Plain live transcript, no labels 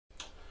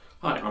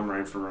I'm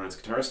Ryan for Ryan's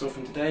Guitar Stuff,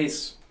 and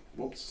today's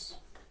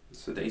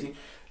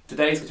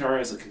guitar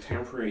is a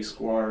contemporary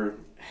Squier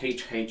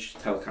HH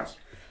Telecaster.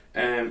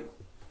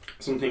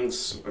 Some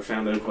things I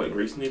found out quite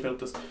recently about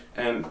this.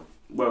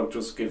 Well,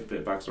 just give a bit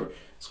of backstory.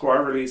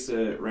 Squier released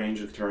a range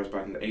of guitars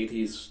back in the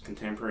 80s,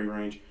 contemporary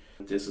range.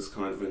 This is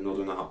kind of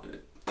another in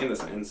a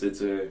sense.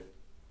 It's a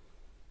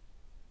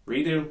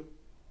reissue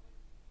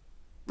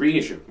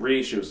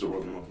is the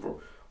word I'm looking for,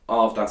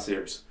 of that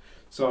series.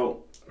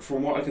 So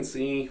from what I can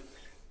see,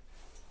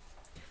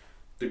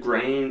 the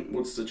grain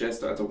would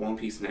suggest that it's a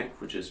one-piece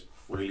neck, which is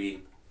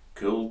really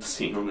cool to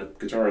see on a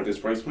guitar at this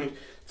price point.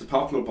 It's a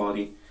poplin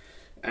body,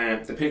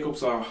 and the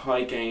pickups are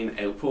high gain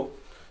output,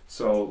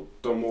 so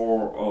they're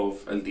more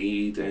of a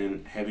lead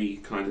and heavy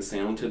kind of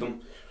sound to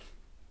them.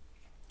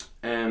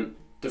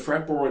 The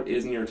fretboard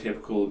isn't your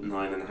typical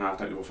 9.5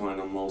 that you'll find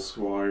on most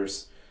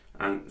Squiers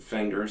and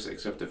Fenders,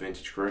 except the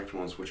vintage correct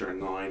ones, which are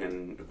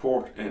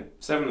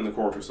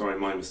 7.25. Sorry,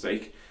 my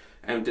mistake.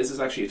 And this is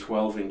actually a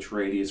 12-inch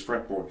radius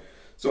fretboard,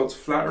 so it's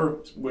flatter,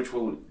 which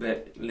will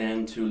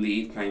lend to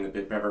lead playing a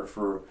bit better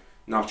for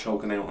not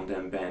choking out on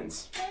them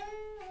bends.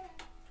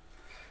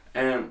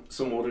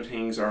 Some other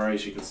things are,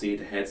 as you can see,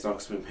 the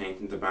headstock's been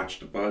painted to match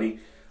the body.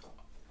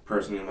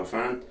 Personally, I'm a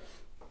fan,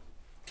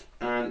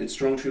 and it's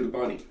strung through the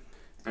body.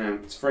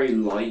 It's very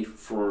light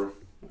for,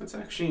 it's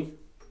actually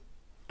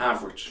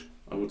average,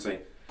 I would say.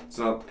 It's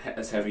not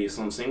as heavy as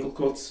some single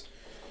cuts.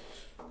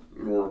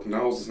 Lord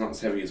knows it's not as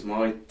heavy as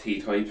my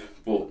T-type,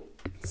 but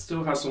it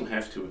still has some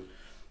heft to it.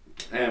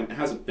 It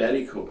has a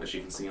belly cut, as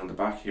you can see on the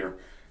back here,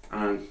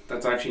 and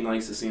that's actually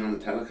nice to see on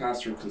the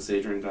Telecaster,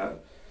 considering that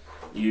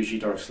usually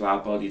they're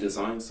flat body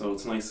design. So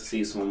it's nice to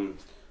see some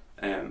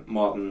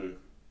modern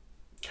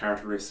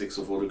characteristics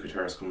of other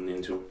guitars coming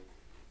into it.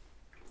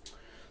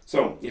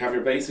 So you have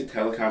your basic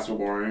Telecaster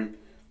wiring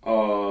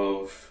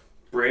of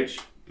bridge,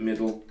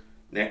 middle,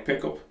 neck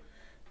pickup.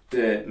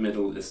 The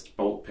middle is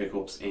both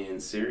pickups in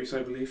series,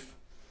 I believe.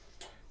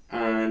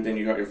 And then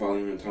you got your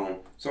volume and tone.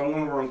 So I'm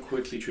going to run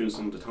quickly through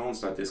some of the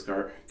tones that this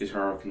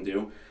guitar can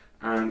do.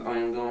 And I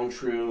am going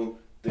through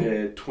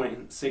the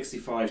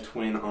 65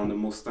 twin on the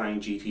Mustang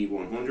GT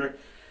 100.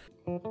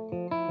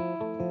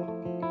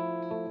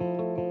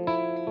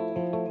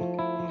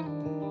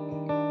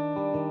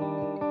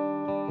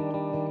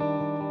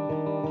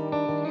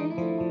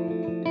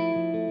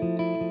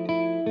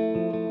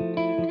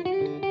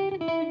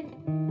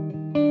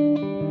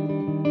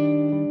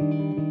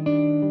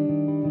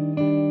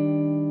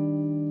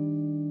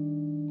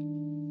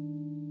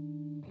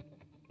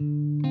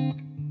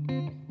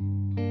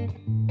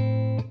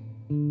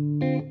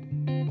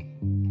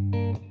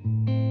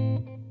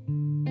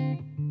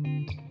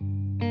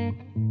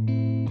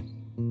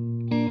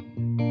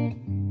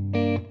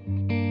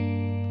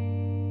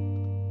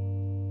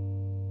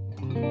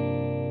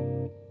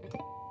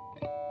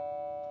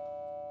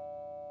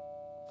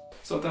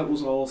 So that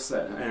was all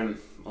set,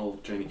 all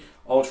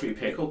three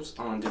pickups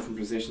on different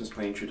positions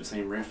playing through the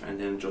same riff, and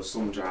then just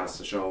some jazz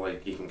to show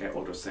like you can get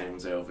other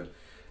sounds out of it.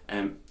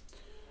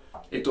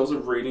 It does a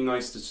really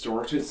nice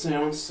distorted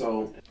sound,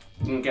 so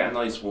you can get a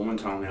nice woman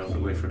tone out of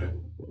it. Wait for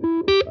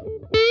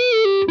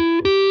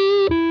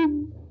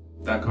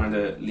that kind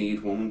of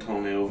lead woman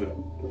tone out of it.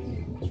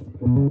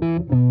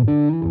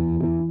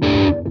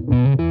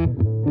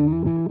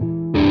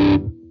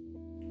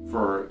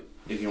 For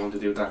if you want to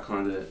do that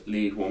kind of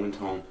lead woman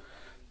tone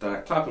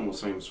that Clapton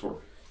was famous for,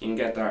 you can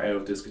get that out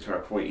of this guitar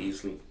quite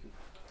easily.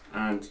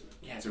 And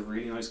yeah, it's a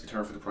really nice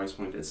guitar for the price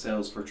point. It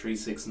sells for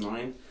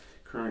 $369,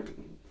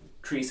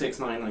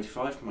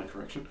 $369.95, my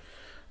correction,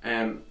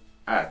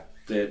 at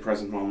the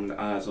present moment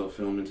as of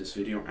filming this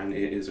video, and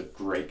it is a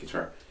great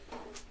guitar.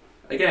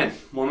 Again,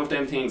 one of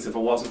them things, if I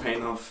wasn't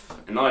paying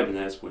off an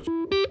Ibanez, which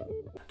I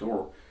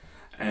adore,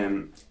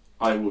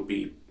 I would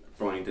be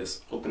buying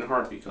this up in a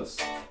heart, because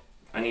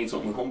I need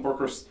something with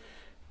humbuckers,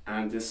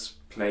 and this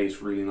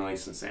plays really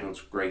nice and sounds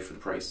great for the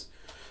price.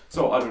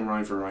 So I've been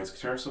Ryan for Ryan's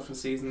Guitar Stuff, and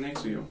see you in the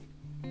next video.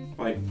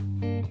 Bye.